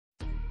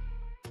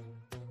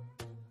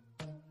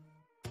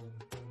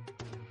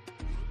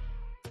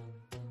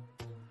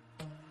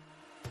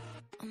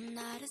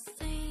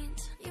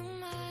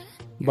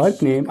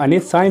Birth name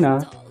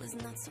Sienna.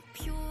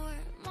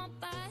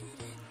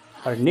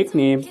 Her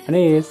nickname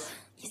Anis.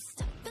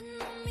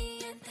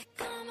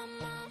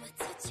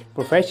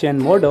 Profession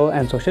model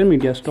and social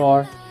media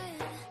star.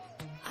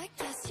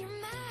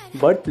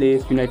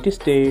 Birthplace United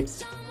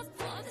States.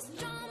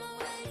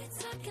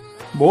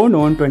 Born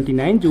on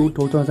 29 June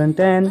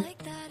 2010.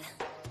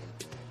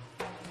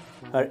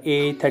 Her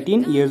age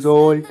 13 years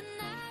old.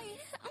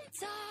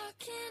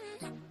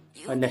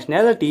 Her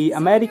nationality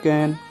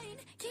American.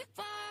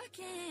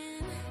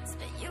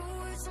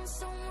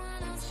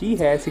 She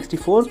has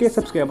 64k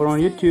subscribers on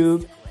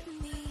YouTube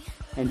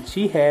and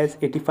she has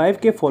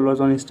 85k followers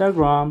on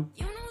Instagram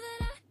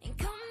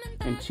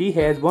and she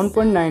has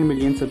 1.9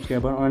 million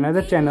subscribers on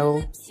another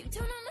channel.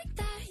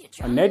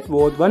 Her net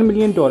worth $1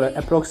 million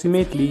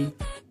approximately.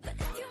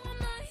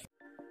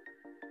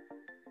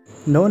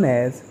 Known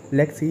as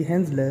Lexi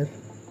Hensler.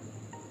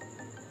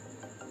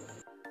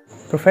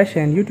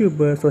 Profession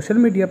YouTuber, social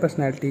media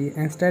personality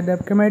and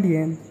stand-up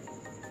comedian.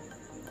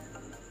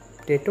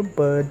 Date of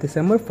birth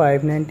December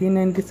 5,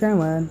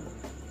 1997.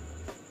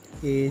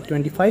 Age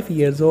 25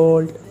 years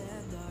old.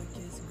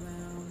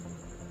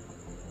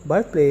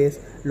 Birthplace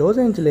Los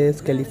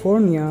Angeles,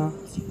 California.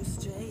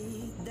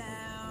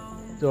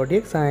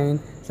 Zodiac sign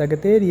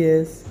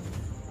Sagittarius.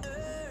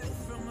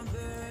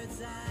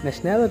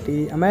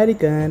 Nationality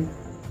American.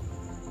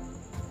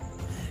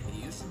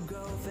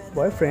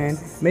 Boyfriend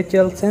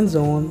Mitchell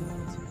Senzone.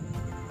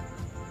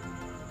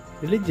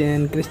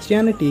 Religion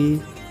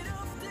Christianity.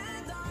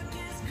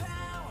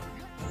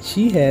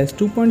 She has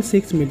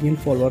 2.6 million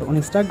followers on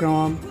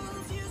Instagram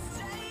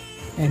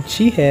and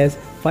she has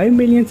 5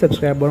 million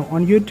subscribers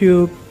on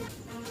YouTube.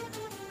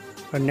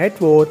 Her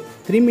net worth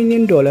 $3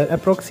 million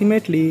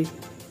approximately.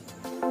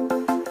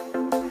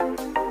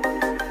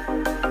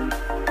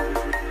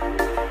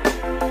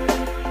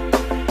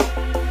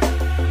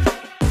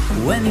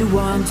 When you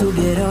want to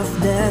get off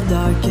that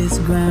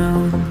darkest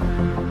ground,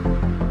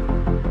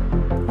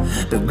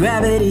 but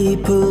gravity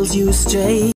pulls you straight.